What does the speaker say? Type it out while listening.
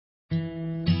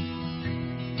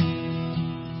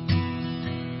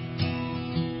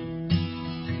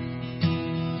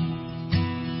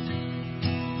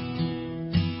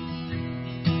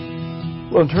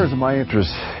Well, in terms of my interest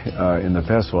in the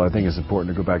festival, I think it's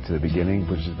important to go back to the beginning,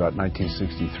 which is about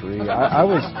 1963. I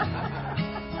was,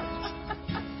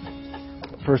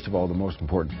 first of all, the most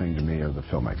important thing to me are the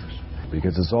filmmakers,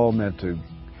 because it's all meant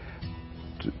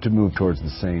to move towards the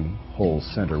same whole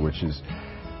center, which is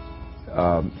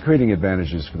creating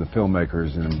advantages for the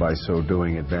filmmakers, and by so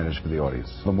doing, advantage for the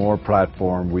audience. The more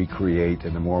platform we create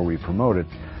and the more we promote it,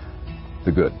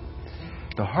 the good.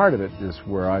 The heart of it is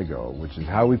where I go, which is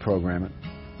how we program it,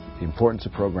 the importance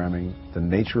of programming, the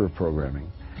nature of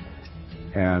programming,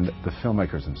 and the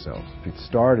filmmakers themselves. It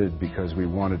started because we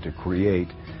wanted to create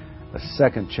a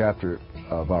second chapter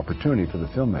of opportunity for the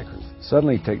filmmakers.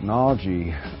 Suddenly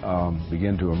technology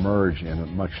began to emerge in a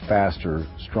much faster,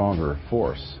 stronger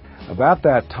force. About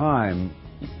that time,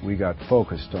 we got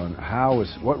focused on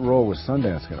what role was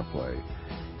Sundance going to play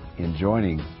in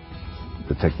joining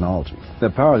the technology.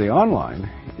 The power of the online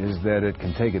is that it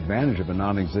can take advantage of a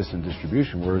non-existent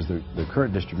distribution, whereas the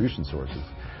current distribution sources,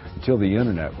 until the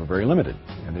internet, were very limited,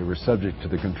 and they were subject to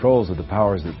the controls of the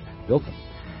powers that built them.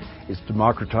 It's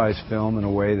democratized film in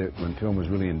a way that when film was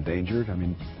really endangered. I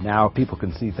mean, now people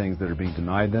can see things that are being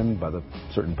denied them by the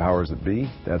certain powers that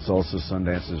be. That's also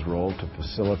Sundance's role, to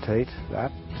facilitate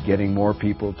that, getting more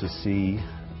people to see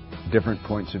different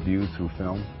points of view through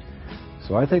film.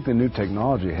 So I think the new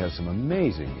technology has some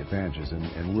amazing advantages,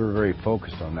 and we're very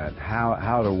focused on that,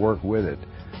 how to work with it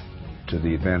to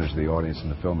the advantage of the audience and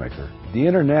the filmmaker. The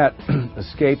internet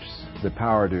escapes the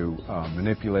power to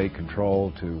manipulate,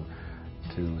 control, to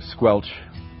squelch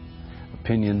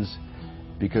opinions,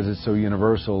 because it's so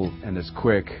universal and it's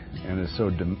quick and it's so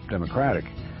democratic.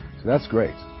 So that's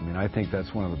great. I mean, I think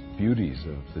that's one of the beauties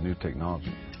of the new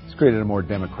technology. It's created a more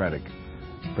democratic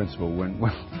principle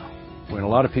when a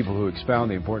lot of people who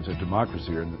expound the importance of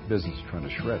democracy are in the business of trying to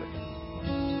shred it.